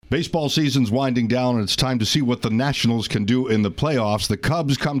Baseball season's winding down, and it's time to see what the Nationals can do in the playoffs. The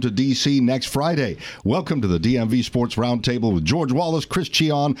Cubs come to D.C. next Friday. Welcome to the DMV Sports Roundtable with George Wallace, Chris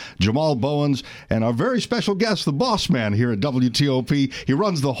Cheon, Jamal Bowens, and our very special guest, the boss man here at WTOP. He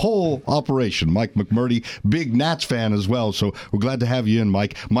runs the whole operation, Mike McMurdy, big Nats fan as well, so we're glad to have you in,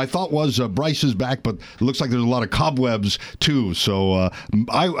 Mike. My thought was Bryce is back, but it looks like there's a lot of cobwebs, too, so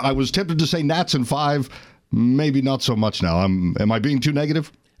I was tempted to say Nats in 5, maybe not so much now. Am I being too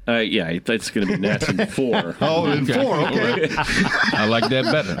negative? Yeah, it's going to be Nats in 4. Oh, in 4, okay. I like that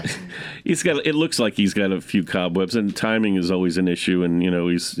better. It looks like he's got a few cobwebs, and timing is always an issue, and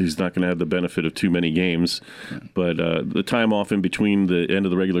he's not going to have the benefit of too many games. But the time off in between the end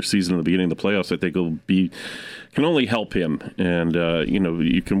of the regular season and the beginning of the playoffs, I think can only help him. And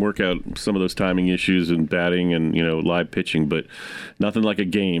you can work out some of those timing issues and batting and live pitching, but nothing like a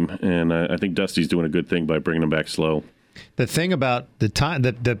game. And I think Dusty's doing a good thing by bringing him back slow. The thing about the time,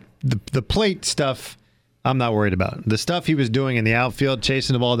 the plate stuff, I'm not worried about. The stuff he was doing in the outfield,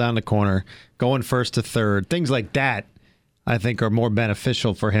 chasing the ball down the corner, going first to third, things like that, I think are more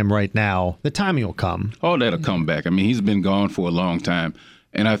beneficial for him right now. The timing will come. Oh, that'll come back. I mean, he's been gone for a long time.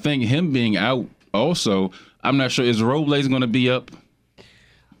 And I think him being out also, I'm not sure, is Robles going to be up?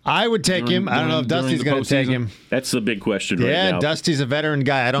 I would take him. I don't know if Dusty's going to take him. That's the big question right now. Yeah, Dusty's a veteran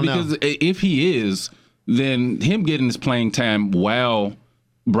guy. I don't know. Because if he is, then him getting his playing time while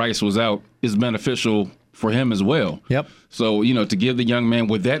Bryce was out is beneficial for him as well. Yep. So, to give the young man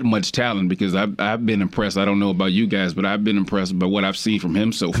with that much talent, because I've been impressed. I don't know about you guys, but I've been impressed by what I've seen from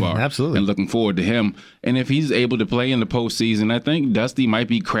him so far. Absolutely. And looking forward to him. And if he's able to play in the postseason, I think Dusty might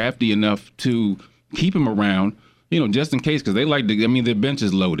be crafty enough to keep him around, just in case, because they their bench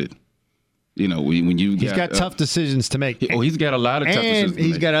is loaded. When he's got tough decisions to make. He's got a lot of tough decisions to make. And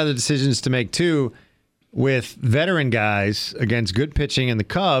he's got other decisions to make, too. With veteran guys against good pitching in the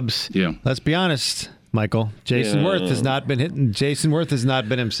Cubs, let's be honest, Michael. Jason Worth has not been hitting. Jason Worth has not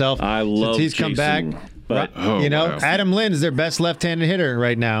been himself since he's come back. But wow. Adam Lynn's their best left-handed hitter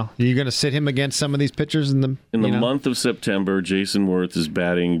right now. Are you going to sit him against some of these pitchers in the month of September? Jason Worth is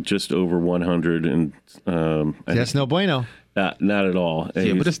batting just over 100, and that's no bueno. Not at all.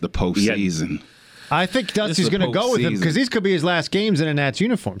 Yeah, but it's the postseason. I think Dusty's going to go with him because these could be his last games in a Nats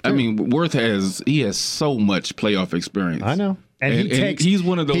uniform, too. I mean, Worth has so much playoff experience. I know. And he's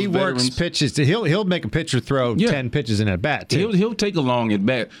one of those veterans. Works pitches. He'll make a pitcher throw 10 pitches in at bat, too. He'll take a long at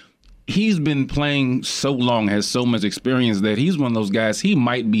bat. He's been playing so long, has so much experience that he's one of those guys, he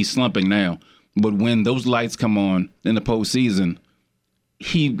might be slumping now. But when those lights come on in the postseason,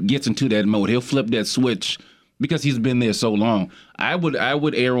 he gets into that mode. He'll flip that switch because he's been there so long. I would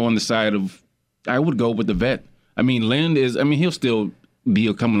err on the side of I would go with the vet. I mean, Lynn is. I mean, he'll still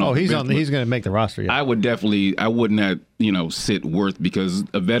be coming off. Oh, he's going to make the roster. Yeah. I would not, sit Worth because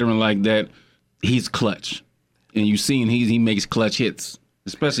a veteran like that, he's clutch, and you've seen he makes clutch hits,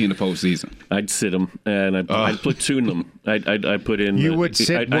 especially in the postseason. I'd sit him and I'd platoon them. I'd put in. You would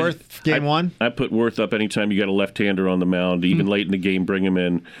sit Worth game one. I put Worth up anytime you got a left-hander on the mound, even late in the game, bring him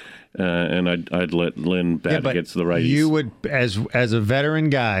in. And I'd let Lynn bat against the righties. You would, as a veteran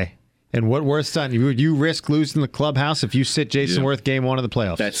guy. And what Worth's done, would you risk losing the clubhouse if you sit Jason Worth game one of the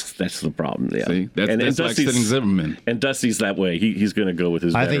playoffs? That's the problem. Yeah, see, that's like sitting Zimmerman. And Dusty's that way. He's going to go with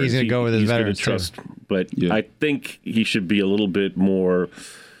his. I think he's going to go with his veterans trust, but I think he should be a little bit more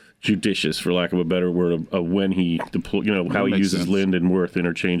judicious, for lack of a better word, of when he how he uses Lind and Worth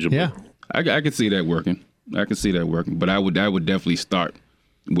interchangeably. Yeah, I could see that working. But I would definitely start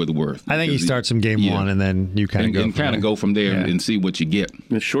with Worth. I think he starts him game one, and then you kind of go from there and see what you get.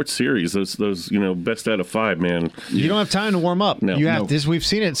 In a short series, those best out of 5, man. You don't have time to warm up. No. You have this. We've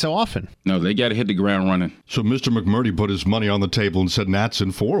seen it so often. No, they got to hit the ground running. So Mr. McMurdy put his money on the table and said Nats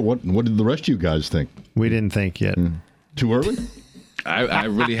in 4. What did the rest of you guys think? We didn't think yet. Too early? I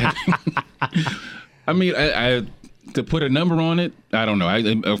really have. I mean, I to put a number on it, I don't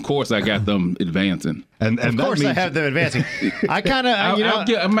know. Of course, I got them advancing. And of course, I have them advancing. I kind of,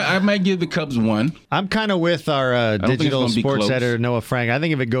 I might give the Cubs 1. I'm kind of with our digital sports editor Noah Frank. I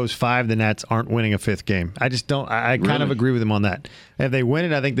think if it goes 5, the Nats aren't winning a 5th game. I just don't. I kind of agree with him on that. If they win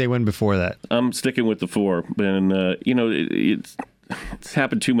it, I think they win before that. I'm sticking with the 4, and it's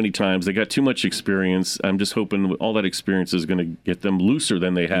happened too many times. They got too much experience. I'm just hoping all that experience is going to get them looser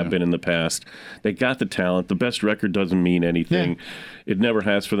than they have been in the past. They got the talent. The best record doesn't mean anything. It never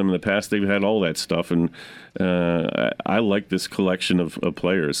has for them in the past. They've had all that stuff, and I like this collection of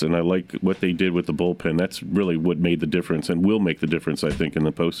players, and I like what they did with the bullpen. That's really what made the difference and will make the difference, I think, in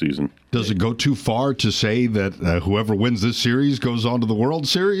the postseason. Does it go too far to say that whoever wins this series goes on to the World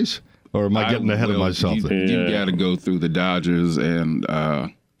Series? Or am I getting ahead of myself? You got to go through the Dodgers and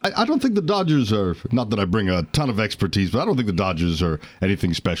I don't think the Dodgers are, not that I bring a ton of expertise, but I don't think the Dodgers are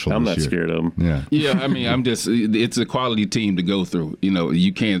anything special I'm this not year. scared of them. Yeah. Yeah, I mean, it's a quality team to go through.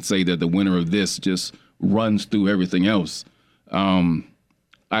 You can't say that the winner of this just runs through everything else.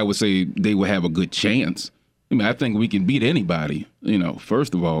 I would say they will have a good chance. I mean, I think we can beat anybody,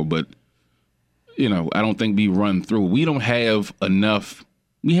 first of all, but, I don't think we run through. We don't have enough.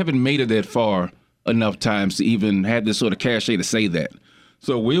 We haven't made it that far enough times to even have this sort of cachet to say that.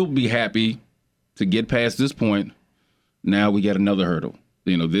 So we'll be happy to get past this point. Now we got another hurdle.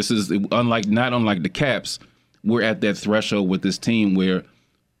 This is not unlike the Caps. We're at that threshold with this team where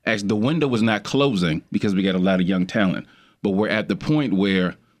actually the window is not closing because we got a lot of young talent. But we're at the point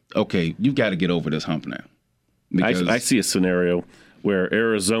where, okay, you've got to get over this hump now. I see a scenario where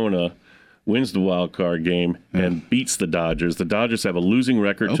Arizona wins the wild card game and beats the Dodgers. The Dodgers have a losing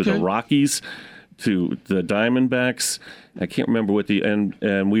record to the Rockies, to the Diamondbacks. I can't remember what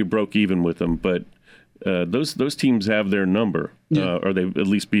and we broke even with them, but those teams have their number, or they at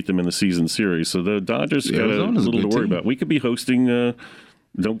least beat them in the season series. So the Dodgers got a little to worry about. We could be hosting.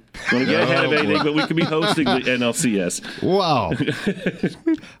 Don't want to get ahead of anything, but we could be hosting the NLCS. Wow.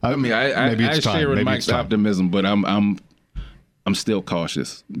 I mean, I share in Mike's optimism, but I'm still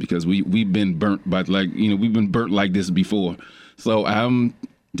cautious because we've been burnt we've been burnt like this before. So I'm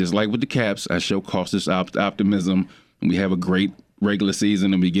just like with the Caps. I show cautious optimism, and we have a great regular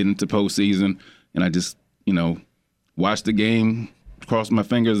season, and we get into postseason, and I just watch the game, cross my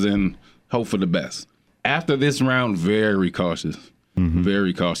fingers, and hope for the best. After this round, very cautious,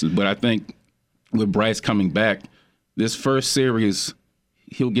 very cautious. But I think with Bryce coming back, this first series,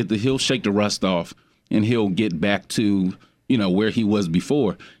 he'll shake the rust off, and he'll get back to where he was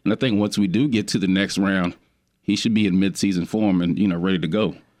before. And I think once we do get to the next round, he should be in midseason form and ready to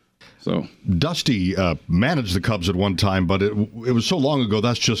go. So Dusty managed the Cubs at one time, but it was so long ago.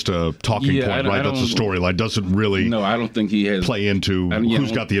 That's just a talking point, right? That's a storyline. Doesn't really. No, I don't think he has play into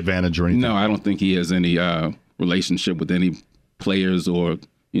who's got the advantage or anything. No, I don't think he has any relationship with any players or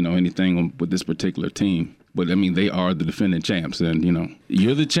anything with this particular team. But, I mean, they are the defending champs, and,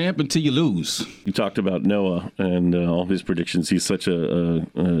 you're the champ until you lose. You talked about Noah and all his predictions. He's such a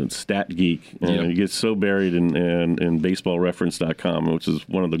stat geek. And he gets so buried in baseballreference.com, which is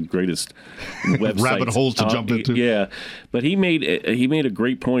one of the greatest websites. Rabbit holes to jump into. Yeah. But he made a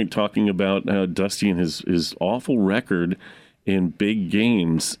great point talking about Dusty and his awful record in big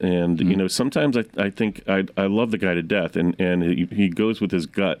games. And, sometimes I think I love the guy to death, and he goes with his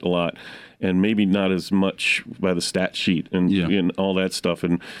gut a lot. And maybe not as much by the stat sheet and all that stuff.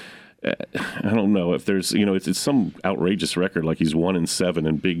 And I don't know if there's, it's some outrageous record, like he's 1-7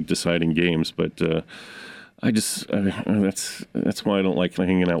 in big deciding games. But that's why I don't like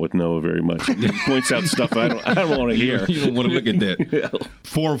hanging out with Noah very much. He points out stuff I don't want to hear. You don't want to look at that.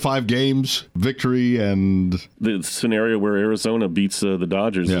 4 or 5 games, victory, and the scenario where Arizona beats the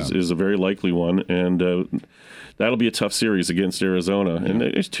Dodgers is a very likely one. And that'll be a tough series against Arizona. And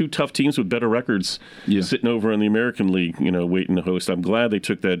there's 2 tough teams with better records sitting over in the American League, waiting to host. I'm glad they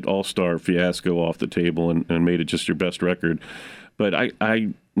took that all-star fiasco off the table and made it just your best record. But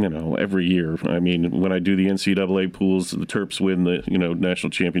I every year, I mean, when I do the NCAA pools, the Terps win the,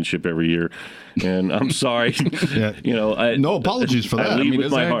 national championship every year. And I'm sorry. no apologies for that. I lead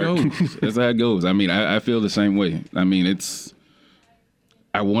with my heart. That's how it goes. I mean, I feel the same way. I mean,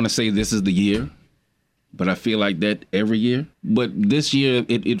 I want to say this is the year. But I feel like that every year. But this year,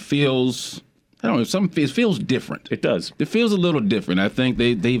 it feels, I don't know, it feels different. It does. It feels a little different. I think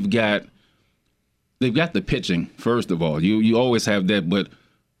they've got the pitching, first of all. You always have that, but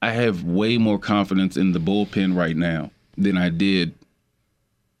I have way more confidence in the bullpen right now than I did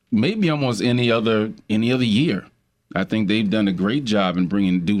maybe almost any other year. I think they've done a great job in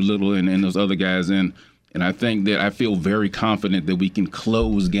bringing Doolittle and those other guys in. And I think that I feel very confident that we can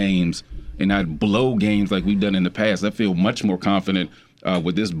close games and not blow games like we've done in the past. I feel much more confident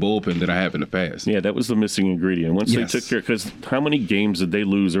with this bullpen than I have in the past. Yeah, that was the missing ingredient. Once they took care, because how many games did they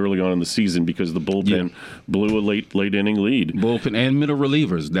lose early on in the season because the bullpen blew a late inning lead? Bullpen and middle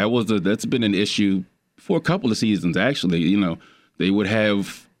relievers. That's been an issue for a couple of seasons actually. They would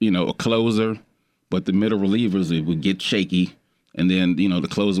have a closer, but the middle relievers, it would get shaky, and then the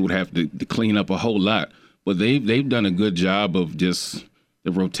closer would have to clean up a whole lot. But they've done a good job of just.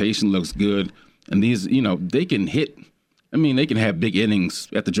 The rotation looks good. And these, they can hit. I mean, they can have big innings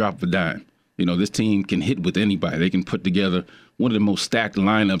at the drop of a dime. This team can hit with anybody. They can put together one of the most stacked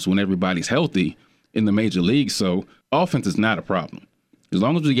lineups when everybody's healthy in the major leagues. So offense is not a problem. As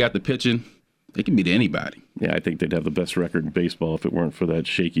long as we got the pitching, They can beat anybody. Yeah, I think they'd have the best record in baseball if it weren't for that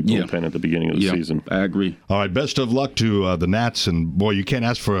shaky bullpen at the beginning of the season. I agree. All right, best of luck to the Nats. And, boy, you can't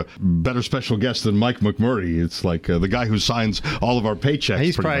ask for a better special guest than Mike McMurray. It's like the guy who signs all of our paychecks.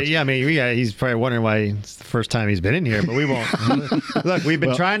 He's probably, he's probably wondering why it's the first time he's been in here, but we won't. Look, we've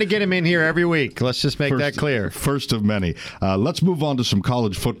been trying to get him in here every week. Let's just make that clear. First of many. Let's move on to some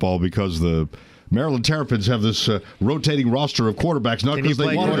college football because the Maryland Terrapins have this rotating roster of quarterbacks. Not Can you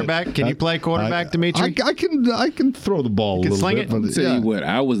play quarterback? Can you play quarterback, Dimitri? I can throw the ball a little bit. I'll tell you what,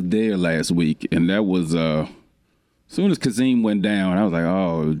 I was there last week, and that was as soon as Kazim went down, I was like,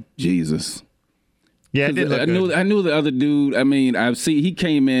 oh, Jesus. Yeah, it did look good. I knew the other dude. I mean, he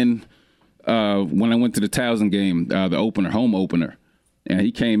came in when I went to the Towson game, the home opener, and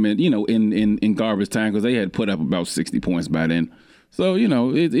he came in, in garbage time because they had put up about 60 points by then. So,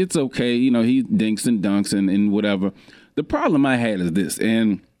 it's okay. He dinks and dunks and whatever. The problem I had is this,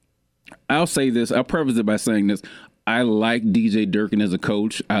 and I'll say this. I'll preface it by saying this. I like DJ Durkin as a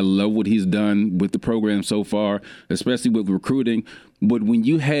coach. I love what he's done with the program so far, especially with recruiting. But when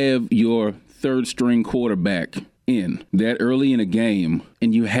you have your third-string quarterback in that early in a game,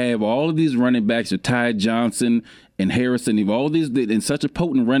 and you have all of these running backs, Ty Johnson and Harrison, you've all these in such a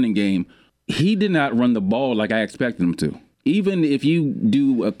potent running game, he did not run the ball like I expected him to. Even if you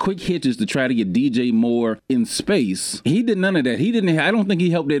do a quick hitches to try to get DJ Moore in space, he did none of that. I don't think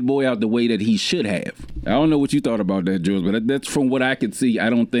he helped that boy out the way that he should have. I don't know what you thought about that, George, but that's from what I could see. I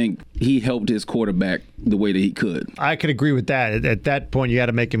don't think he helped his quarterback the way that he could. I could agree with that. At that point, you got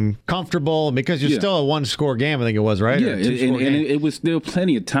to make him comfortable because you're still a one-score game, I think it was, right? Yeah, and it was still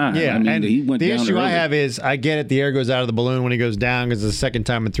plenty of time. Yeah, I mean, and he went the down issue early. I have is I get it, the air goes out of the balloon when he goes down because it's the second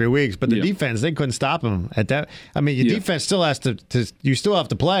time in 3 weeks, but the defense, they couldn't stop him at that. I mean, your defense still has to you still have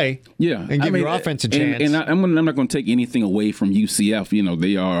to play and give your offense a chance. And I'm not going to take anything away from UCF.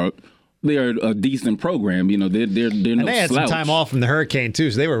 They are a decent program. They're no and they had slouch. some time off from the hurricane too,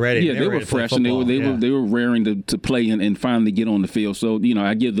 so they were ready. Yeah, they were fresh and they were raring to play and finally get on the field. So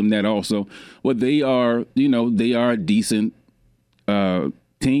I give them that also. But they are a decent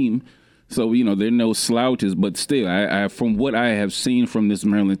team. So they're no slouches, but still, I from what I have seen from this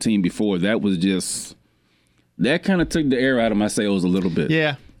Maryland team before, that kind of took the air out of my sails a little bit.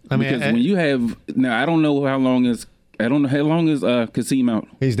 Yeah, because when you have now, I don't know how long is Kasim out.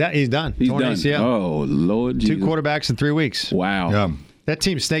 He's done. He's done. ACL. Oh Lord, Jesus. 2 quarterbacks in 3 weeks. Wow. Yeah. That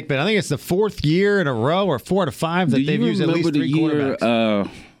team's snake bit. I think it's the 4th year in a row or 4 to 5 that they've used at least 3 quarterbacks.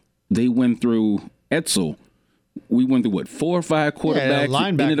 They went through Etzel. We went through 4 or 5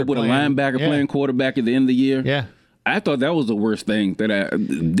 quarterbacks. Ended up with a linebacker playing quarterback at the end of the year. Yeah. I thought that was the worst thing.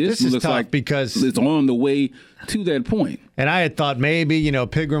 This is looks tough like because it's on the way to that point. And I had thought maybe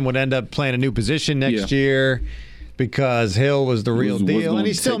Pigram would end up playing a new position next year because Hill was the real deal, and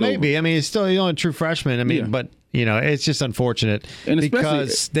he still may be. I mean, he's still a true freshman. I mean, but it's just unfortunate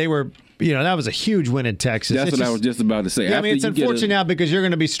because they were. That was a huge win in Texas. That's what I was just about to say. Yeah, I mean, it's unfortunate now because you're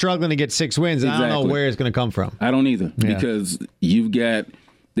going to be struggling to get 6 wins. And I don't know where it's going to come from. I don't either because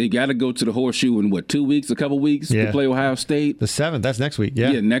they got to go to the Horseshoe in a couple weeks to play Ohio State. The 7th, that's next week.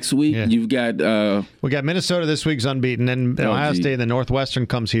 Yeah, next week. Yeah. You've got we got Minnesota this week's unbeaten, and Ohio State and the Northwestern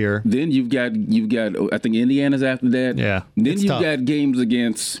comes here. Then you've got I think Indiana's after that. Yeah, then you've got games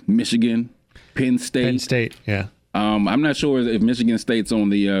against Michigan, Penn State. Yeah. I'm not sure if Michigan State's on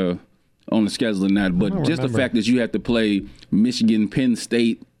the schedule or not, but just the fact that you have to play Michigan, Penn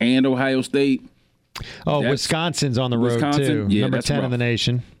State, and Ohio State. Oh, Wisconsin's on the road too. Yeah, number 10 in the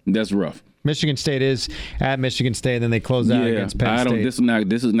nation. That's rough. Michigan State is at Michigan State, and then they close out against Penn State.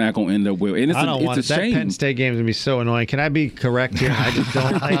 This is not going to end up well. And it's a shame. That Penn State game is going to be so annoying. Can I be correct here? I just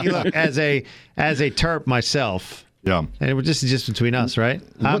don't. Look, as a Terp myself. Yeah, and this is just between us, right?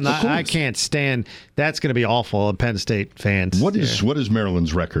 I can't stand. That's going to be awful. Penn State fans. What is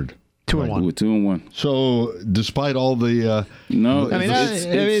Maryland's record? 2-1. 2-1. So, despite all the no, I mean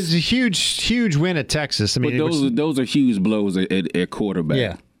it's a huge win at Texas. I mean, those are huge blows at quarterback.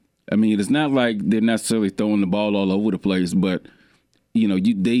 Yeah, I mean it's not like they're necessarily throwing the ball all over the place, but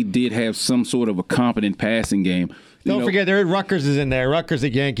they did have some sort of a competent passing game. Don't forget, Rutgers is in there. Rutgers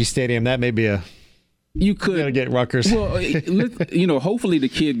at Yankee Stadium. That may be a. You could get Rutgers. Well, hopefully the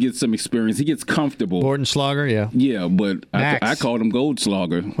kid gets some experience. He gets comfortable. Gordon Schlager, yeah. Yeah, but I called him Gold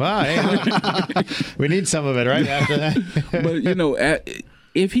Schlager. Wow, hey, we need some of it right after that. But,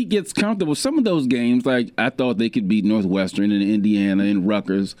 if he gets comfortable, some of those games, like I thought they could beat Northwestern and Indiana and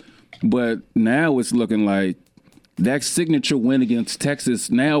Rutgers, but now it's looking like that signature win against Texas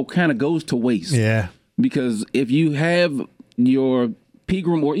now kind of goes to waste. Yeah. Because if you have your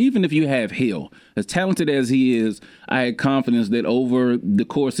Pegram, or even if you have Hill, as talented as he is, I had confidence that over the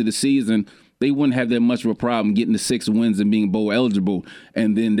course of the season, they wouldn't have that much of a problem getting the 6 wins and being bowl eligible,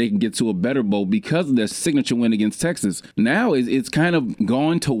 and then they can get to a better bowl because of their signature win against Texas. Now it's kind of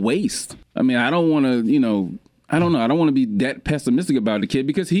gone to waste. I mean, I don't want to, I don't know. I don't want to be that pessimistic about the kid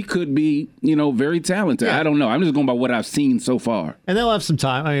because he could be, very talented. Yeah. I don't know. I'm just going by what I've seen so far. And they'll have some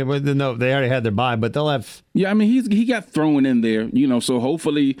time. I mean, no, they already had their bye, but they'll have. Yeah, I mean, he got thrown in there, so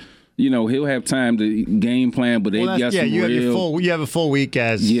hopefully, he'll have time to game plan. But they got some you have a full week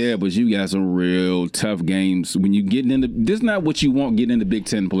as. Yeah, but you got some real tough games when you get into. This is not what you want getting into Big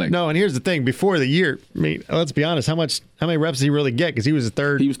Ten play. No, and here's the thing: before the year, I mean, let's be honest, how many reps did he really get? Because he was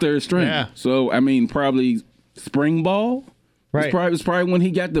third. He was third string. Yeah. So I mean, probably spring ball. Right. It was probably when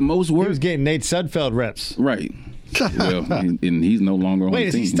he got the most work. He was getting Nate Sudfeld reps. Right. Well, and he's no longer on the team. Wait,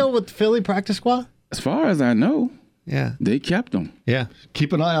 is he still with the Philly practice squad? As far as I know. Yeah. They kept him. Yeah.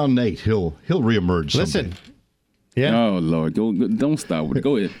 Keep an eye on Nate. He'll reemerge. Listen. Someday. Yeah. Oh Lord, go! Don't stop with it.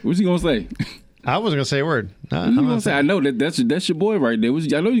 Go ahead. What's he gonna say? I wasn't gonna say a word. What you gonna say? I know that's your boy right there.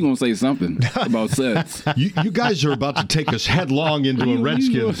 I know you're gonna say something about Suds. You guys are about to take us headlong into a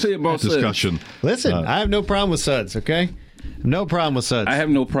Redskins discussion. Listen, I have no problem with Suds. Okay, no problem with Suds. I have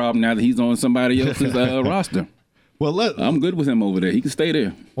no problem now that he's on somebody else's roster. Well, I'm good with him over there. He can stay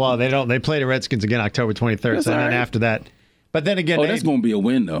there. Well, they don't. They play the Redskins again October 23rd. That's so all then right. after that, but then again, that's going to be a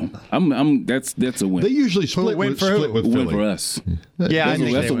win though. That's a win. they usually split win with for who? split with Win Philly. for us. yeah, I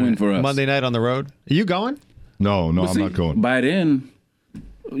think that's they a win for us. Monday night on the road. Are you going? No, I'm not going. By then,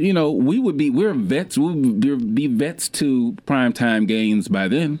 we're vets. We'll be vets to primetime games by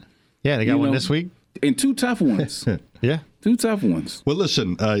then. Yeah, they got one this week. And 2 tough ones. Yeah. 2 tough ones. Well,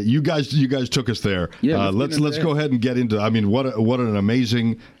 listen, you guys took us there. Yeah, let's go ahead and get into. I mean, what an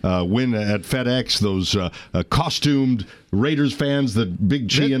amazing win at FedEx. Those costumed Raiders fans that Big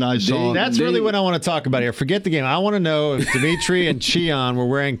Chi and I saw. That's really what I want to talk about here. Forget the game. I want to know if Dimitri and Cheon were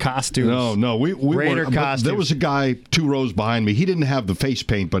wearing costumes. No, we Raider weren't. costumes. There was a guy 2 rows behind me. He didn't have the face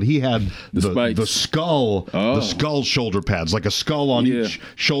paint, but he had the skull, the skull shoulder pads, like a skull on each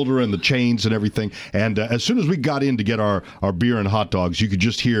shoulder and the chains and everything. And as soon as we got in to get our beer and hot dogs, you could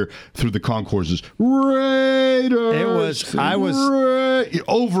just hear through the concourses, Raiders. I was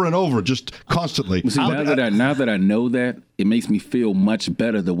over and over, just constantly. See, now that I know that, it makes me feel much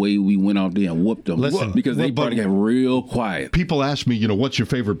better the way we went out there and whooped them. Listen, because they probably got real quiet. People ask me, what's your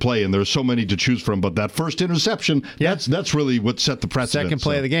favorite play? And there's so many to choose from. But that first interception, that's really what set the precedent. second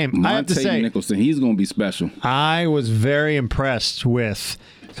play of the game. I have to say, Nicholson, he's going to be special. I was very impressed with.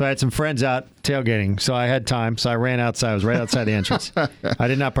 So I had some friends out tailgating, so I had time. So I ran outside. I was right outside the entrance. I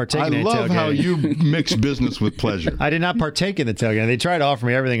did not partake in the tailgating. I love how you mix business with pleasure. I did not partake in the tailgating. They tried to offer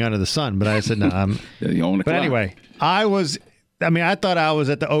me everything under the sun, but I said no. But anyway, I thought I was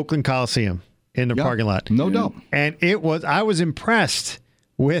at the Oakland Coliseum in the parking lot. No doubt. And I was impressed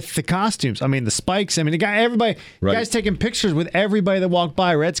with the costumes. I mean, the spikes. I mean, everybody, guys taking pictures with everybody that walked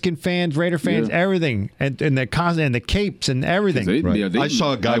by. Redskin fans, Raider fans, everything, and the and the capes and everything. I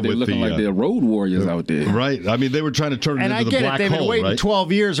saw a guy with looking like they're road warriors out there. Right. I mean, they were trying to turn it into the black hole. They've been waiting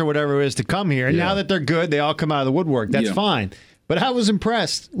 12 years or whatever it is to come here, and now that they're good, they all come out of the woodwork. That's fine. But I was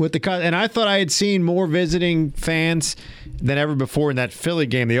impressed with and I thought I had seen more visiting fans than ever before in that Philly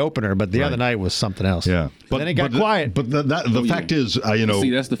game, the opener. But the other night was something else. Yeah, but then it got quiet. But the fact is, See,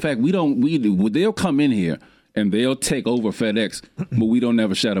 that's the fact. They'll come in here and they'll take over FedEx, but we don't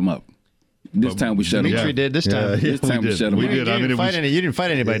never shut them up. This time we shut them up. Dimitri did this time. This time we shut them up. We did. You didn't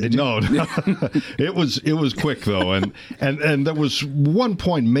fight anybody, did you? No. It was quick though, and there was one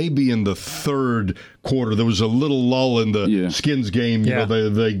point maybe in the third quarter there was a little lull in the Skins game.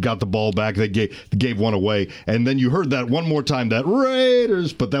 They got the ball back. They gave one away, and then you heard that one more time, that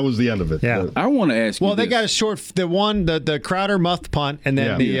Raiders, but that was the end of it. Yeah. I want to ask you. Well, they got a short. The Crowder muffed punt, and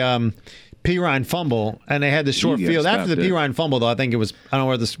then the Pirine fumble, and they had the short field. After the Pirine fumble, though, I think it was, I don't know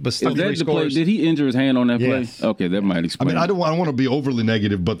where this was still 3 scores. Did he injure his hand on that Yes. play? Okay, that might explain. I mean, I don't want to be overly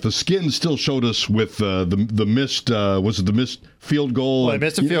negative, but the Skins still showed us with the missed, was it the missed field goal? Well, they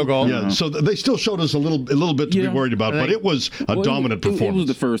missed a field goal. Yeah, so they still showed us a little bit to be worried about, but it was a dominant performance. It was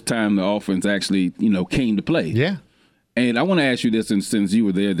the first time the offense actually, came to play. Yeah. And I want to ask you this, and since you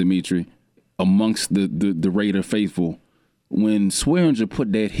were there, Dimitri, amongst the Raider faithful, when Swearinger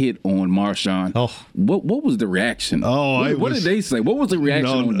put that hit on Marshawn, what was the reaction? What did they say? What was the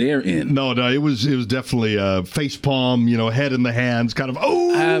reaction on their end? No, it was definitely face palm, head in the hands, kind of.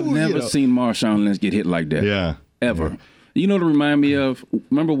 I've never seen Marshawn Lynch get hit like that. Yeah, ever. Yeah. You know what it remind me of?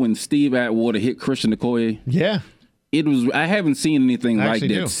 Remember when Steve Atwater hit Christian Okoye? Yeah, it was. I haven't seen anything like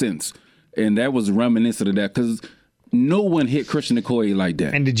that since, and that was reminiscent of that because no one hit Christian Okoye like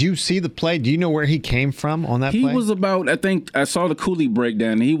that. And did you see the play? Do you know where he came from on that play? He was about, I think, I saw the Cooley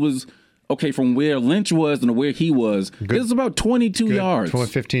breakdown. He was okay, from where Lynch was and where he was, it's about 22 yards.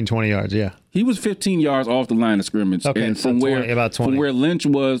 15, 20 yards, yeah. He was 15 yards off the line of scrimmage. Okay, and so from 20, where about 20. From where Lynch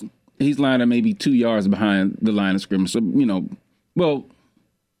was, he's lined up maybe 2 yards behind the line of scrimmage. So,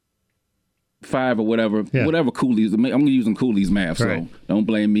 5 or whatever, whatever Cooley's. I'm using Cooley's math, so don't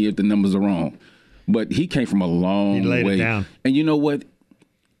blame me if the numbers are wrong. But he came from a long way. He laid it down. And you know what?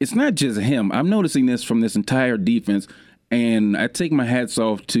 It's not just him. I'm noticing this from this entire defense, and I take my hats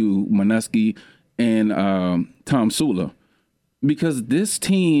off to Manusky and Tom Sula, because this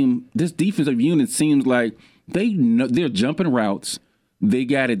team, this defensive unit seems like they're jumping routes. They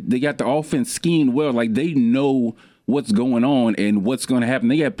got it. They got the offense schemed well. Like they know what's going on and what's going to happen.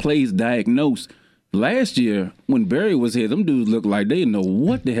 They got plays diagnosed. Last year, when Barry was here, them dudes looked like they didn't know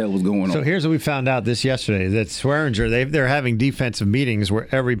what the hell was going on. So here's what we found out yesterday, that Swearinger, they're having defensive meetings where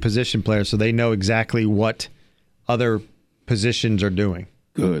every position player, so they know exactly what other positions are doing.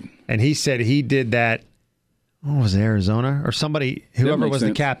 Good. And he said he did that, what was it, Arizona? Or somebody, whoever was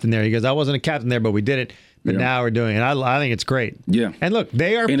the captain there. He goes, I wasn't a captain there, but we did it. But now we're doing it. I think it's great. Yeah. And look,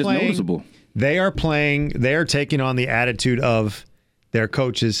 they are and playing. It's noticeable. They are taking on the attitude of their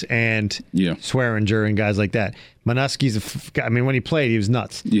coaches and Swearinger and guys like that. Manusky's, when he played, he was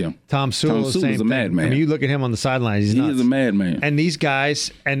nuts. Yeah. Tom Sewell is a madman. I mean, you look at him on the sidelines, he's nuts. He is a madman. And these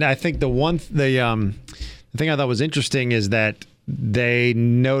guys, and I think the thing I thought was interesting is that they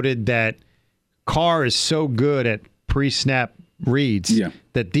noted that Carr is so good at pre-snap reads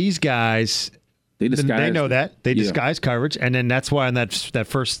that these guys, they know that. They disguise coverage, and then that's why on that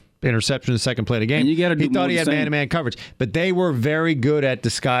first interception, the second play of the game, he thought he had man-to-man coverage. But they were very good at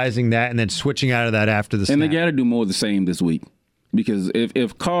disguising that and then switching out of that after the snap. And they got to do more of the same this week. Because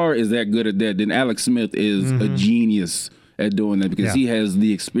if Carr is that good at that, then Alex Smith is a genius at doing that, because he has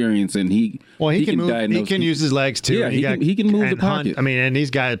the experience and he can move, diagnose. He can use his legs too. Yeah, he can move the pocket. Hunt, and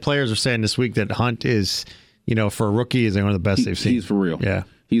these players are saying this week that Hunt is, for a rookie, is one of the best they've seen. He's for real. Yeah.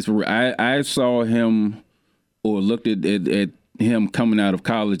 He's for real. I saw him or looked at him coming out of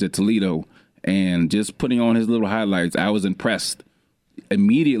college at Toledo and just putting on his little highlights. I was impressed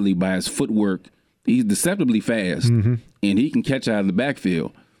immediately by his footwork. He's deceptively fast, and he can catch out of the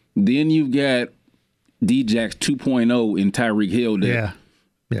backfield. Then you've got D-Jax 2.0 in Tyreek Hill there.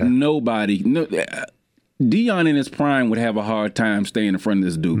 Yeah. Dion in his prime would have a hard time staying in front of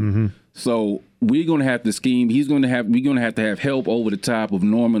this dude. So we're going to have to scheme. We're going to have to have help over the top of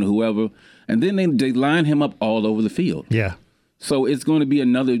Norman or whoever. And then they line him up all over the field. Yeah. So it's going to be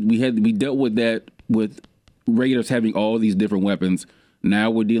another. We dealt with that with Raiders having all these different weapons. Now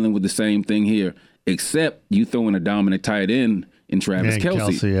we're dealing with the same thing here, except you throw in a dominant tight end in Travis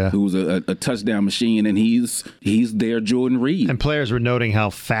Kelce, who's a touchdown machine, and he's their Jordan Reed. And players were noting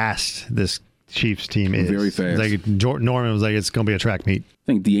how fast this Chiefs team is. Very fast. Norman was like, it's going to be a track meet. I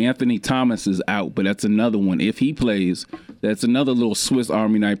think DeAnthony Thomas is out, but that's another one. If he plays, that's another little Swiss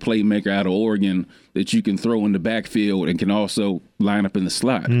Army knife playmaker out of Oregon that you can throw in the backfield and can also line up in the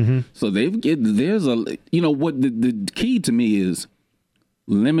slot. So there's the key to me is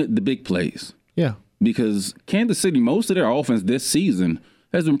limit the big plays. Yeah. Because Kansas City, most of their offense this season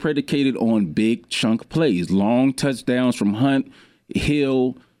has been predicated on big chunk plays, long touchdowns from Hunt,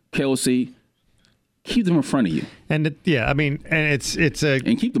 Hill, Kelce. Keep them in front of you. And and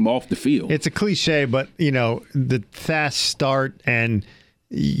keep them off the field. It's a cliche, but the fast start and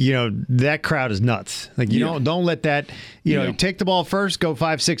that crowd is nuts. Like don't let that take the ball first, go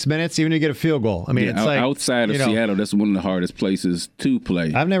 5-6 minutes, even to get a field goal. I mean, it's like outside of Seattle, that's one of the hardest places to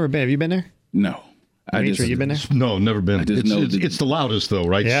play. I've never been. Have you been there? No. You been there? No, never been. It's the loudest though,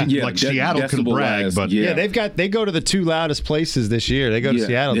 right? Yeah. Like Seattle can brag, but they go to the two loudest places this year. They go to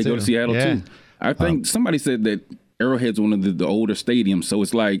Seattle. They too. go to Seattle too. I think somebody said that Arrowhead's one of the older stadiums, so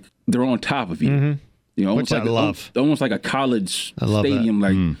it's like they're on top of you. Which I love. Almost like a college stadium.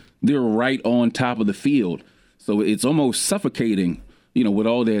 That. Like they're right on top of the field, so it's almost suffocating. With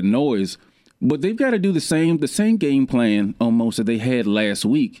all that noise. But they've got to do the same game plan almost that they had last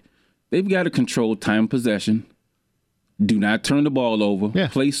week. They've got to control time possession. Do not turn the ball over. Yeah.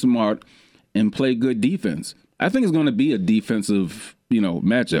 Play smart and play good defense. I think it's going to be a defensive,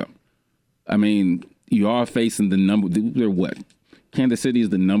 matchup. I mean, you are facing they're what? Kansas City is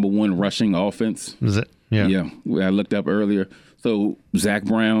the number one rushing offense. Is it? Yeah. Yeah. I looked up earlier. So Zach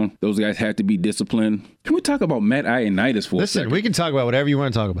Brown, those guys had to be disciplined. Can we talk about Matt Ioannidis for a second? Listen, we can talk about whatever you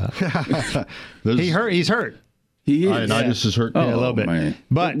want to talk about. He's hurt. He is. Ioannidis is hurt. Yeah, a little bit. Man.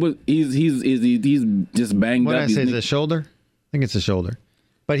 But he's just banged up. What did I say? Is it a shoulder? I think it's a shoulder.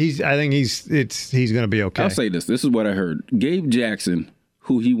 But he's going to be okay. I'll say this. This is what I heard. Gabe Jackson,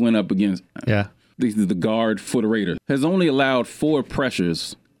 who he went up against. Yeah. This is the guard for the Raiders, has only allowed 4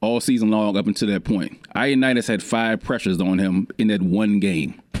 pressures all season long up until that point. Ioannidis had 5 pressures on him in that one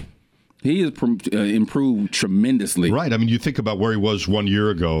game. He has improved tremendously. Right. I mean, you think about where he was 1 year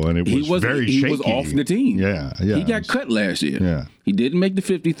ago, and he was very shaky. He was off the team. Yeah. He got cut last year. Yeah. He didn't make the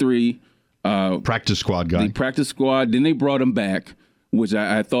 53. Practice squad guy. The practice squad. Then they brought him back, which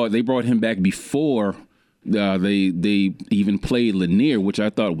I thought they brought him back before they even played Lanier, which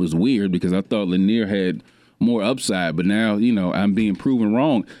I thought was weird because I thought Lanier had more upside. But now, I'm being proven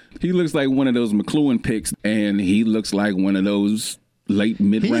wrong. He looks like one of those McLuhan picks, and he looks like one of those late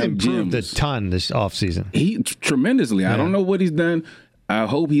mid-round He's improved gems. a ton this offseason. He tremendously. Yeah. I don't know what he's done. I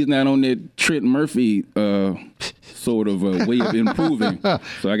hope he's not on that Trent Murphy sort of way of improving.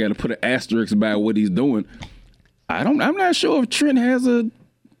 So I got to put an asterisk by what he's doing. I'm not sure if Trent has a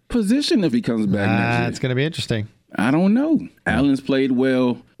position if he comes back next year. It's going to be interesting. I don't know. Allen's played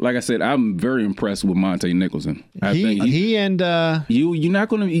well. Like I said, I'm very impressed with Monte Nicholson. You're not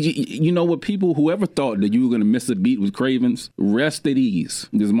going to, you know what, people, whoever thought that you were going to miss a beat with Cravens, rest at ease.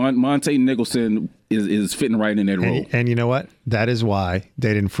 Because Monte Nicholson is fitting right in that role. And you know what? That is why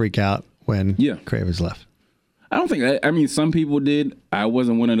they didn't freak out when Cravens left. I don't think, I mean, some people did. I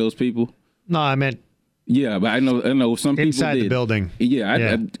wasn't one of those people. No, I meant. Yeah, but I know some people inside did. the building.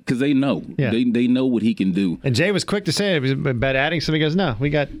 Yeah, because they know. Yeah. They know what he can do. And Jay was quick to say it was about adding something. He goes, no, we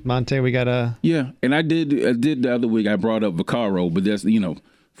got Monte, we got a. Yeah, and I did the other week. I brought up Vaccaro, but that's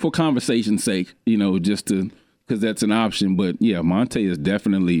for conversation's sake, just to because that's an option. But yeah, Monte is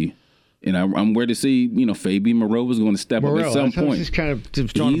definitely, and I'm where to see Fabian Moreau is going to step up at some point. He's kind of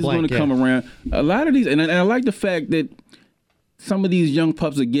he's going to come around. A lot of these, and I like the fact that some of these young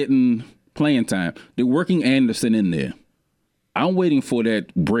pups are getting playing time. They're working Anderson in there. I'm waiting for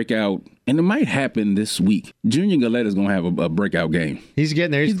that breakout, and it might happen this week. Junior Galletta's going to have a breakout game. He's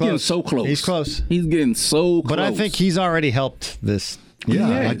getting there. He's close. Getting so close. He's close. He's getting so close. But I think he's already helped this.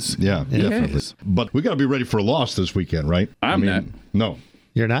 Yeah, definitely. Yes. But we got to be ready for a loss this weekend, right? I'm not. No.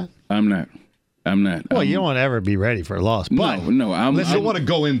 You're not? I'm not. Well, you don't want to ever be ready for a loss. But no. I don't want to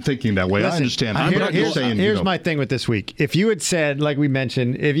go in thinking that way. Listen, I understand. Here's my thing with this week. If you had said, like we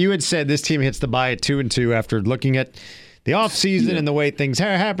mentioned, this team hits the bye at 2-2 after looking at the offseason and the way things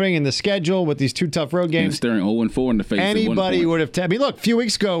are happening and the schedule with these 2 tough road games. And staring 0-4 in the face. Anybody would have. Look, a few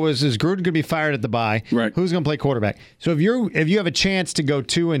weeks ago was Gruden going to be fired at the bye? Right. Who's going to play quarterback? So if you have a chance to go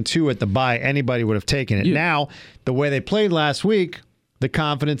 2-2 at the bye, anybody would have taken it. Yeah. Now, the way they played last week, the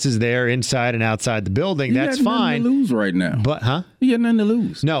confidence is there inside and outside the building. That's fine. You got nothing to lose right now. But, You got nothing to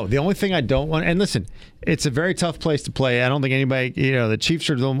lose. No, the only thing I don't want, and listen, it's a very tough place to play. I don't think anybody, the Chiefs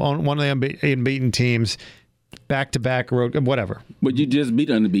are one of the unbeaten teams, back-to-back road, whatever. But you just beat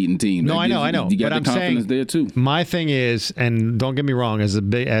unbeaten team. No, I know. You got but the confidence there, too. My thing is, and don't get me wrong, as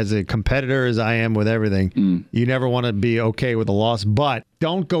a competitor as I am with everything, you never want to be okay with a loss, but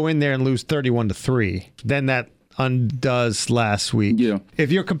don't go in there and lose 31-3. Then that undoes last week. Yeah.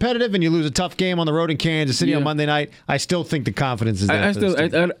 If you're competitive and you lose a tough game on the road in Kansas City on Monday night, I still think the confidence is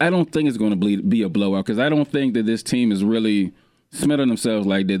there. I don't think it's going to be a blowout because I don't think that this team is really smelling themselves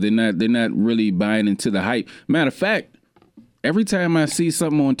like that. They're not really buying into the hype. Matter of fact, every time I see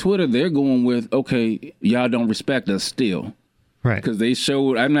something on Twitter, they're going with, okay, y'all don't respect us still. Right. Because they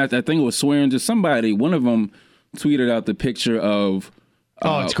showed, I think it was swearing to somebody. One of them tweeted out the picture of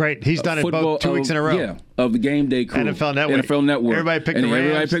it's great. He's done it both 2 weeks in a row. Yeah, of the game day crew. NFL Network. Everybody picked the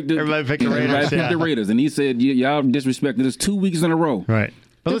Rams. Everybody picked the Raiders. And he said, y'all disrespected us 2 weeks in a row. Right.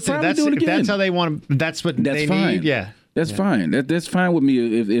 But listen, that's how they want to, that's what they need. Yeah. That's fine. That's fine with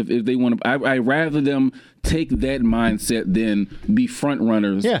me if they want to. I'd rather them take that mindset than be front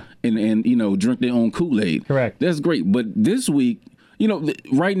runners and drink their own Kool-Aid. Correct. That's great. But this week,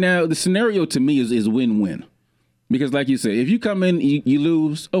 right now, the scenario to me is win-win. Because like you said, if you come in, you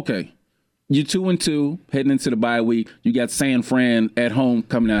lose, okay. You're 2-2 heading into the bye week. You got San Fran at home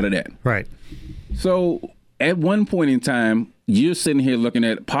coming out of that. Right. So at one point in time, you're sitting here looking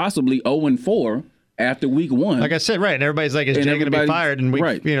at possibly 0-4 after week 1. Like I said, right. And everybody's like, is Jay going to be fired in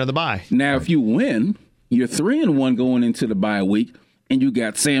week, the bye? Now, if you win, you're 3-1 going into the bye week, and you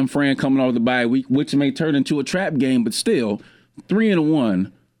got San Fran coming off the bye week, which may turn into a trap game, but still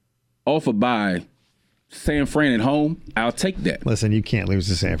 3-1 off a bye. San Fran at home, I'll take that. Listen, you can't lose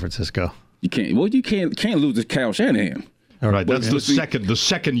to San Francisco. You can't. Well, you can't lose to Kyle Shanahan. All right, that's the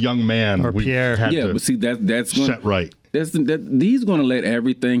second young man or Pierre. But see that's going set right. He's going to let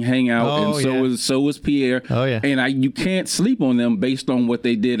everything hang out, and so is Pierre. Oh yeah, and you can't sleep on them based on what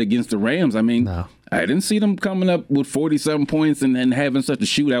they did against the Rams. I mean, I didn't see them coming up with 47 points and having such a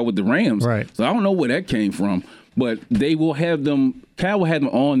shootout with the Rams. Right. So I don't know where that came from. But they will have them. Cal will have them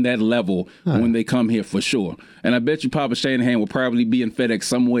on that level when they come here for sure. And I bet you Papa Shanahan will probably be in FedEx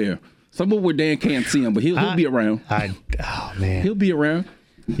somewhere where Dan can't see him, but he'll be around. Oh man, he'll be around.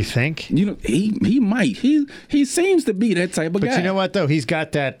 You think? You know, he might. He seems to be that type of guy. But you know what though? He's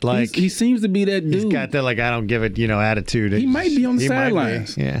got that he seems to be that dude. He's got that I don't give it attitude. He might be on the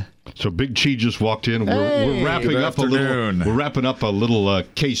sidelines. Yeah. So Big Chi just walked in. We're wrapping up a little. We're wrapping up a little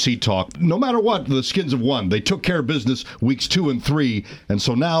KC talk. No matter what, the Skins have won. They took care of business weeks 2 and 3, and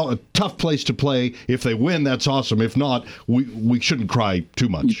so now a tough place to play. If they win, that's awesome. If not, we shouldn't cry too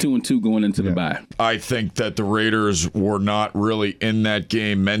much. You're 2-2 going into the bye. I think that the Raiders were not really in that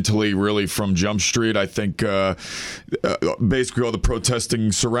game mentally, really from Jump Street. I think basically all the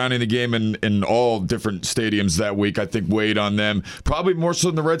protesting surrounding the game in all different stadiums that week, I think weighed on them. Probably more so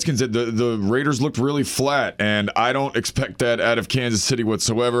than the Redskins. The Raiders looked really flat, and I don't expect that out of Kansas City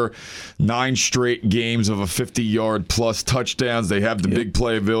whatsoever. 9 straight games of a 50-yard plus touchdowns. They have the big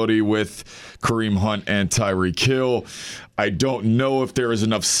playability with Kareem Hunt and Tyreek Hill. I don't know if there is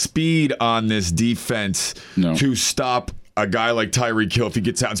enough speed on this defense to stop a guy like Tyreek Hill if he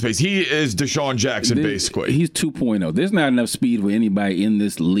gets out in space. He is Deshaun Jackson, basically. He's 2.0. There's not enough speed for anybody in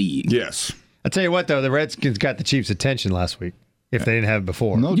this league. Yes. I'll tell you what, though, the Redskins got the Chiefs' attention last week. If they didn't have it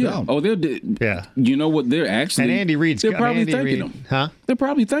before. No doubt. Oh, yeah. You know what? They're actually. And Andy Reid's. They're probably thanking them. Huh? They're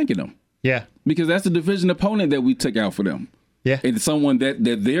probably thanking them. Yeah. Because that's the division opponent that we took out for them. Yeah. It's someone that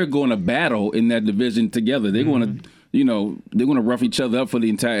they're going to battle in that division together. They're going to, they're going to rough each other up for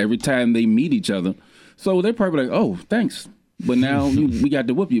every time they meet each other. So they're probably like, oh, thanks. But now we got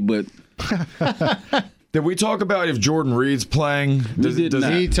to whoop you. But. Did we talk about if Jordan Reed's playing? He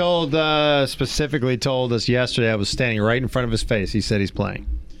specifically told us yesterday. I was standing right in front of his face. He said he's playing.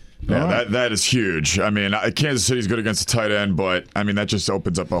 Yeah, that is huge. I mean, Kansas City's good against the tight end, but I mean that just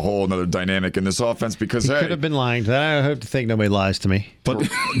opens up a whole another dynamic in this offense because he could have been lying. I hope to think nobody lies to me. But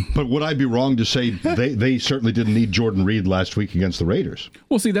would I be wrong to say they certainly didn't need Jordan Reed last week against the Raiders?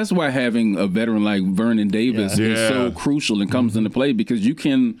 Well, see, that's why having a veteran like Vernon Davis is so crucial and comes into play because you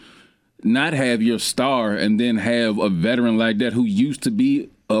can not have your star and then have a veteran like that who used to be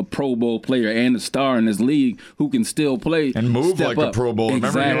a Pro Bowl player and a star in this league who can still play and move like up. a Pro Bowl.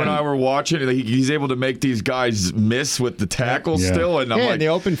 Exactly. Remember you and I were watching? He's able to make these guys miss with the tackles still, and I'm like, in the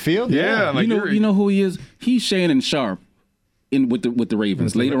open field. Yeah, like, you know who he is? He's Shannon Sharp with the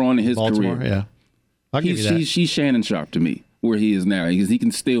Ravens later on in his Baltimore, career. Yeah, I'll give you that. She's Shannon Sharp to me where he is now. He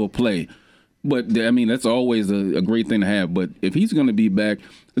can still play. But, I mean, that's always a great thing to have. But if he's going to be back,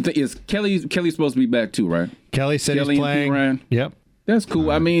 the thing is, Kelly's supposed to be back too, right? Kelly said he's playing. And P. Ryan. Yep. That's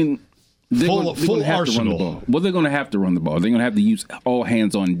cool. I mean, they're going to have to run the ball. Well, they're going to have to run the ball. They're going to have to use all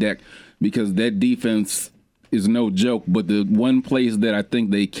hands on deck because that defense is no joke. But the one place that I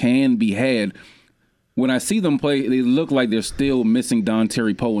think they can be had, when I see them play, they look like they're still missing Don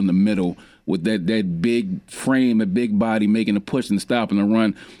Terry Poe in the middle with that big frame, a big body making a push and stop and a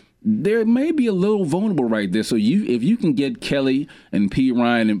run. There may be a little vulnerable right there. So if you can get Kelly and P.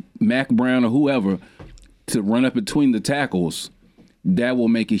 Ryan and Mac Brown or whoever to run up between the tackles, that will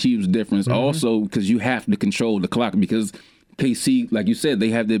make a huge difference. Mm-hmm. Also, because you have to control the clock because KC, like you said, they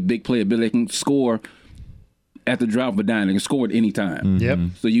have their big playability. They can score at the drop of a dime. They can score at any time. Mm-hmm. Yep.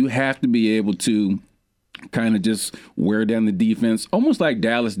 So you have to be able to kind of just wear down the defense, almost like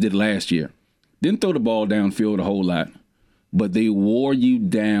Dallas did last year. Didn't throw the ball downfield a whole lot, but they wore you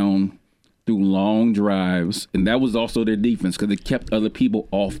down through long drives, and that was also their defense because they kept other people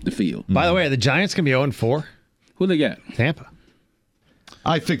off the field. By the way, are the Giants going to be 0-4? Who they got? Tampa.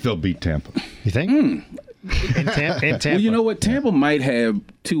 I think they'll beat Tampa. You think? In Tampa. Well, you know what? Tampa might have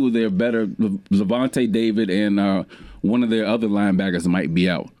two of their better, Levante David and one of their other linebackers might be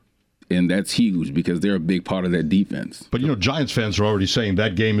out. And that's huge because they're a big part of that defense. But, Giants fans are already saying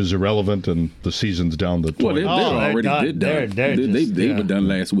that game is irrelevant and the season's down the toilet. Well, they were done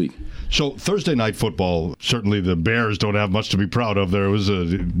last week. So Thursday night football, certainly the Bears don't have much to be proud of. There was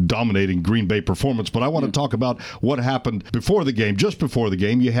a dominating Green Bay performance. But I want to talk about what happened before the game. Just before the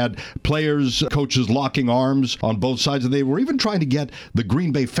game, you had players, coaches locking arms on both sides. And they were even trying to get the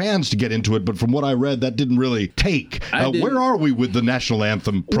Green Bay fans to get into it. But from what I read, that didn't really take. Where are we with the national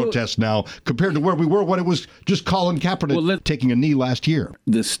anthem protest now compared to where we were when it was just Colin Kaepernick taking a knee last year?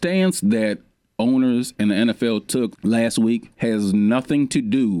 The stance that owners and the NFL took last week has nothing to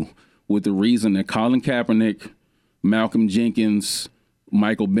do with the reason that Colin Kaepernick, Malcolm Jenkins,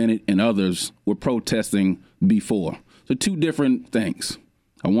 Michael Bennett, and others were protesting before. So two different things.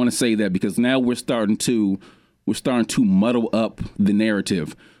 I want to say that because now we're starting to muddle up the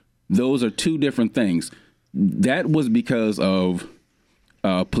narrative. Those are two different things. That was because of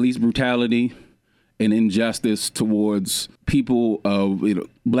police brutality an injustice towards people of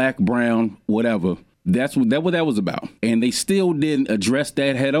black, brown, whatever. That's what that was about. And they still didn't address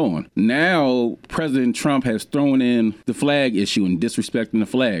that head on. Now, President Trump has thrown in the flag issue and disrespecting the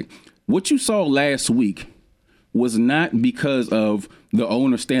flag. What you saw last week was not because of the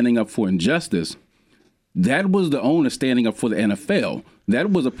owner standing up for injustice. That was the owner standing up for the NFL.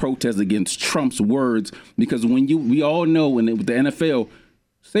 That was a protest against Trump's words, because we all know with the NFL,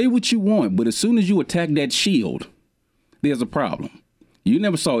 say what you want, but as soon as you attack that shield, there's a problem. You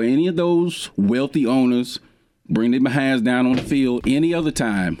never saw any of those wealthy owners bring their behinds down on the field any other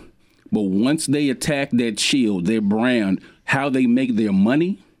time. But once they attack that shield, their brand, how they make their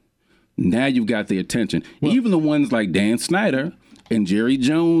money, now you've got their attention. Well, even the ones like Dan Snyder and Jerry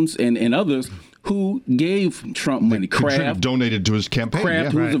Jones and others who gave Trump money. Kraft donated to his campaign.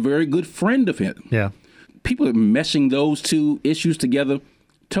 Kraft, who's a very good friend of his. Yeah. People are meshing those two issues together.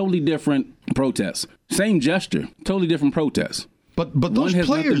 Totally different protests. Same gesture, totally different protests. But those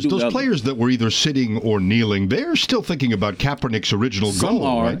players that were either sitting or kneeling, they're still thinking about Kaepernick's original goal. Some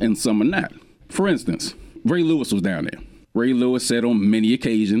are, right? And some are not. For instance, Ray Lewis was down there. Ray Lewis said on many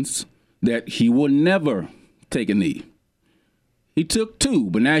occasions that he will never take a knee. He took 2,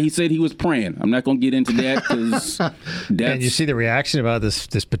 but now he said he was praying. I'm not going to get into that because and you see the reaction about this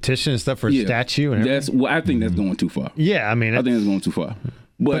petition and stuff for a statue. And I think that's going too far. Yeah, I mean, I think it's going too far.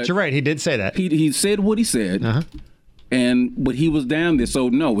 But you're right. He did say that. He said what he said. Uh-huh. But he was down there. So,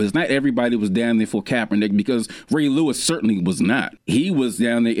 no, it's not everybody was down there for Kaepernick, because Ray Lewis certainly was not. He was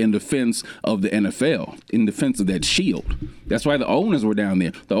down there in defense of the NFL, in defense of that shield. That's why the owners were down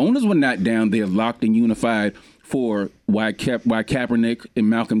there. The owners were not down there locked and unified for why Kaepernick and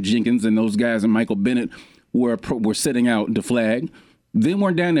Malcolm Jenkins and those guys and Michael Bennett were sitting out the flag. They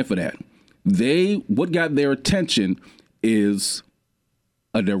weren't down there for that. What got their attention is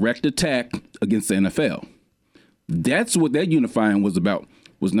a direct attack against the NFL. That's what that unifying was about.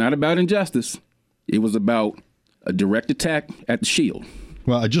 It was not about injustice. It was about a direct attack at the shield.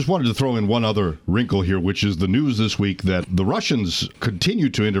 Well, I just wanted to throw in one other wrinkle here, which is the news this week that the Russians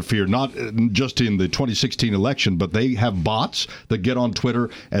continue to interfere, not just in the 2016 election, but they have bots that get on Twitter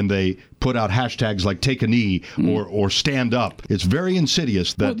and they put out hashtags like "take a knee" or "stand up." It's very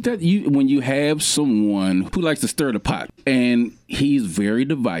insidious. When you have someone who likes to stir the pot and he's very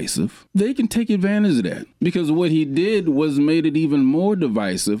divisive, they can take advantage of that, because what he did was made it even more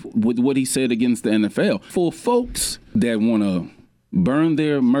divisive with what he said against the NFL. For folks that want to burn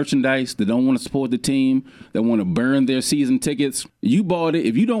their merchandise, that don't want to support the team, that want to burn their season tickets, you bought it.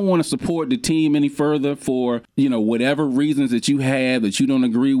 If you don't want to support the team any further for, whatever reasons that you have that you don't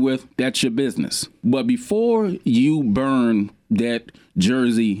agree with, that's your business. But before you burn that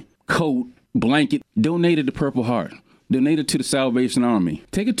jersey, coat, blanket, donate it to Purple Heart. Donate it to the Salvation Army.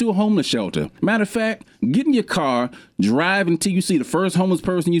 Take it to a homeless shelter. Matter of fact, get in your car, drive until you see the first homeless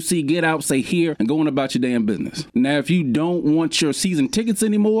person you see, get out, say here, and go on about your damn business. Now, if you don't want your season tickets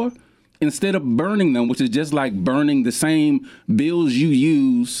anymore, instead of burning them, which is just like burning the same bills you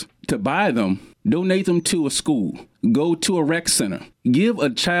use to buy them, donate them to a school. Go to a rec center. Give a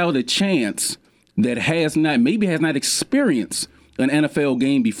child a chance that has not experienced an NFL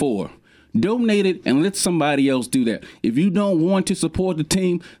game before. Donate it and let somebody else do that. If you don't want to support the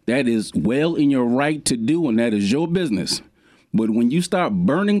team, that is well in your right to do, and that is your business. But when you start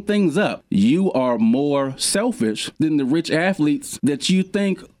burning things up, you are more selfish than the rich athletes that you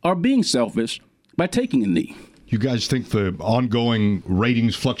think are being selfish by taking a knee. You guys think the ongoing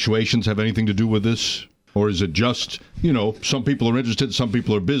ratings fluctuations have anything to do with this? Or is it just, some people are interested, some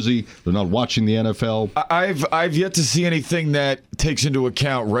people are busy, they're not watching the NFL? I've yet to see anything that takes into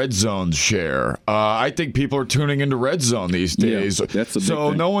account Red Zone's share. I think people are tuning into Red Zone these days. Yeah, that's a big so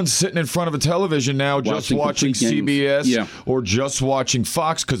thing. No one's sitting in front of a television now just watching CBS or just watching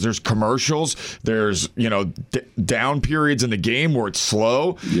Fox, because there's commercials. There's, down periods in the game where it's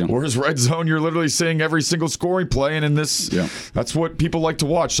slow. Yeah. Whereas Red Zone, you're literally seeing every single scoring play, and in this, that's what people like to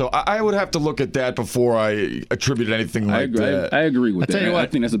watch. So I would have to look at that before I attributed anything like that. I agree with that. I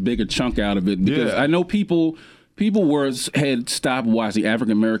think that's a bigger chunk out of it, because I know people had stopped watching.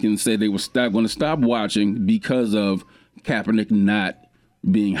 African Americans said they were going to stop watching because of Kaepernick not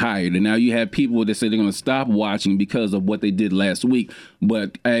being hired. And now you have people that say they're going to stop watching because of what they did last week.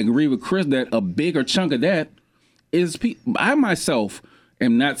 But I agree with Chris that a bigger chunk of that is I myself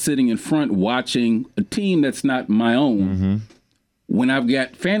am not sitting in front watching a team that's not my own. Mm-hmm. When I've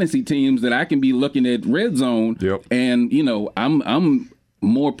got fantasy teams that I can be looking at Red Zone, and I'm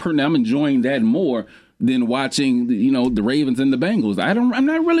more pertinent. I'm enjoying that more than watching, the Ravens and the Bengals. I'm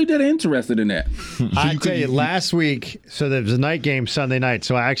not really that interested in that. I tell you, last week, so there was a night game Sunday night,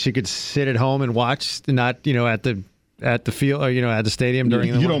 so I actually could sit at home and watch, not at the field or at the stadium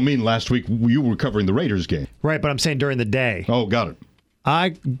during the. You don't mean last week you were covering the Raiders game, right? But I'm saying during the day. Oh, got it.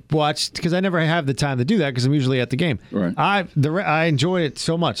 I watched because I never have the time to do that because I'm usually at the game. Right. I enjoyed it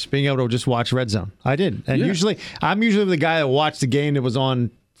so much being able to just watch Red Zone. I did, and I'm usually the guy that watched the game that was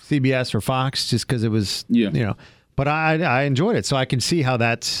on CBS or Fox just because it was But I enjoyed it, so I can see how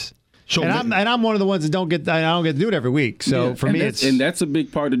that's. So I'm one of the ones that don't get to do it every week. So for me, that's a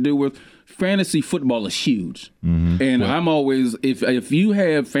big part to do with. Fantasy football is huge, and I'm always if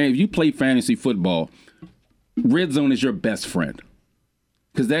you play fantasy football, Red Zone is your best friend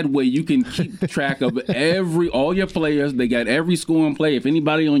because that way you can keep track of all your players. They got every score in play. If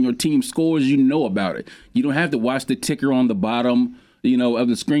anybody on your team scores, you know about it. You don't have to watch the ticker on the bottom, of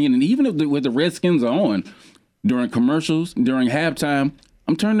the screen. And even with the Redskins are on during commercials, during halftime,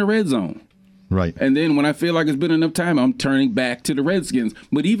 I'm turning to Red Zone. Right. And then when I feel like it's been enough time, I'm turning back to the Redskins.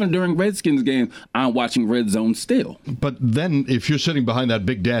 But even during Redskins games, I'm watching Red Zone still. But then if you're sitting behind that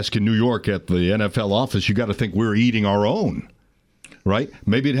big desk in New York at the NFL office, you got to think we're eating our own. Right?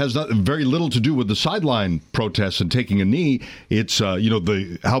 Maybe it has very little to do with the sideline protests and taking a knee. It's,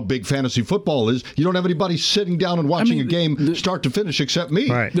 how big fantasy football is. You don't have anybody sitting down and watching a game start to finish except me.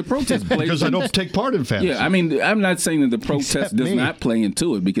 Right. The protest plays. Because I don't take part in fantasy. Yeah, I'm not saying that the protest does not play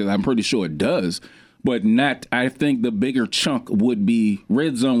into it because I'm pretty sure it does. But I think the bigger chunk would be,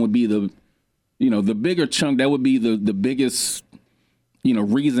 Red Zone would be the bigger chunk. That would be the biggest,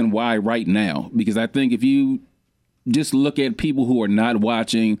 reason why right now. Because I think if you just look at people who are not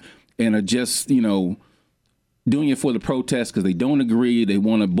watching and are just, doing it for the protest because they don't agree, they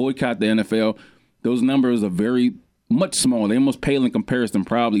want to boycott the NFL. Those numbers are very much smaller. They almost pale in comparison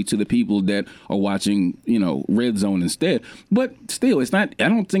probably to the people that are watching, Red Zone instead. But still, it's not. I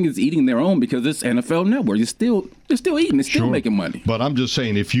don't think it's eating their own because it's NFL Network. They're still eating. They're still making money. But I'm just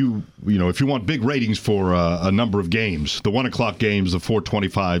saying, if you want big ratings for a number of games, the 1:00 games, the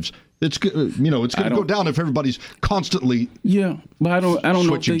 4:25s. It's going to go down if everybody's constantly but I don't know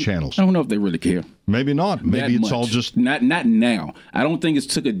switching channels. I don't know if they really care. Maybe not. Maybe it's all just not now. I don't think it's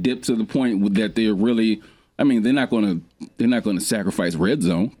took a dip to the point that they're really. I mean, they're not going to sacrifice Red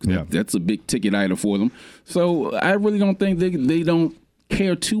Zone. Yeah. That's a big ticket item for them. So I really don't think they don't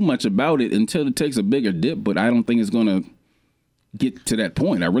care too much about it until it takes a bigger dip. But I don't think it's going to get to that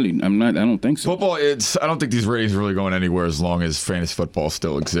point. I don't think so. Football, I don't think these ratings are really going anywhere as long as fantasy football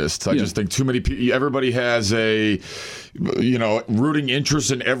still exists. I just think too many people, everybody has a, rooting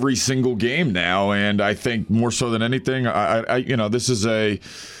interest in every single game now. And I think more so than anything, this is a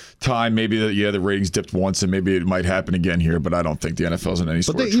time maybe that the ratings dipped once and maybe it might happen again here, but I don't think the NFL's in any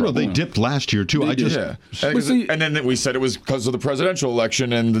sort of trouble. They dipped last year too. And then we said it was because of the presidential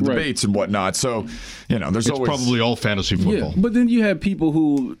election and the debates and whatnot. So, there's it's probably all fantasy football. Yeah, but then you have people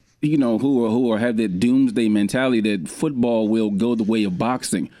who who have that doomsday mentality that football will go the way of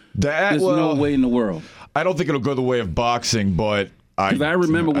boxing. There's no way in the world. I don't think it'll go the way of boxing, but I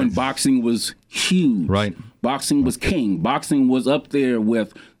remember when boxing was huge. Right. Boxing was king. Boxing was up there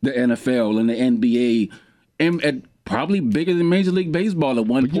with the NFL and the NBA, and probably bigger than Major League Baseball at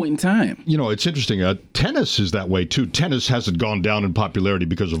one point in time. It's interesting. Tennis is that way too. Tennis hasn't gone down in popularity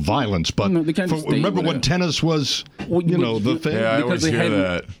because of violence, but remember when tennis was, the thing. Yeah, I always hear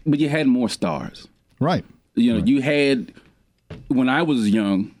that. But you had more stars, right? You had when I was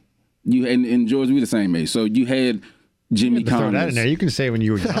young. You had, and George, we the same age, so you had Jimmy Connors. Throw that in there. You can say when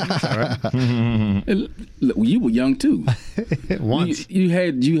you were young. Right? You were young too. Once you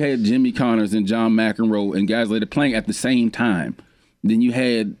had Jimmy Connors and John McEnroe and guys like that playing at the same time. Then you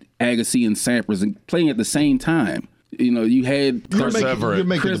had Agassi and Sampras playing at the same time. You had Chris Everett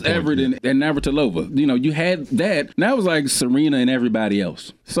and Navratilova. You had that. Now it was like Serena and everybody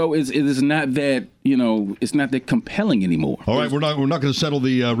else. So it is not that it's not that compelling anymore. All right, we're not going to settle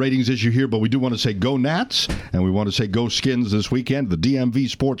the ratings issue here, but we do want to say go Nats, and we want to say go Skins this weekend. The DMV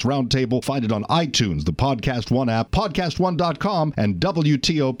Sports Roundtable. Find it on iTunes, the Podcast One app, podcast1.com, and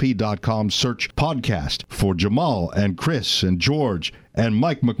WTOP.com. Search podcast. For Jamal and Chris and George and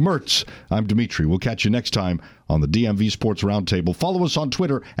Mike McMurtz, I'm Dimitri. We'll catch you next time on the DMV Sports Roundtable. Follow us on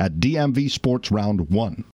Twitter at DMV Sports Round 1.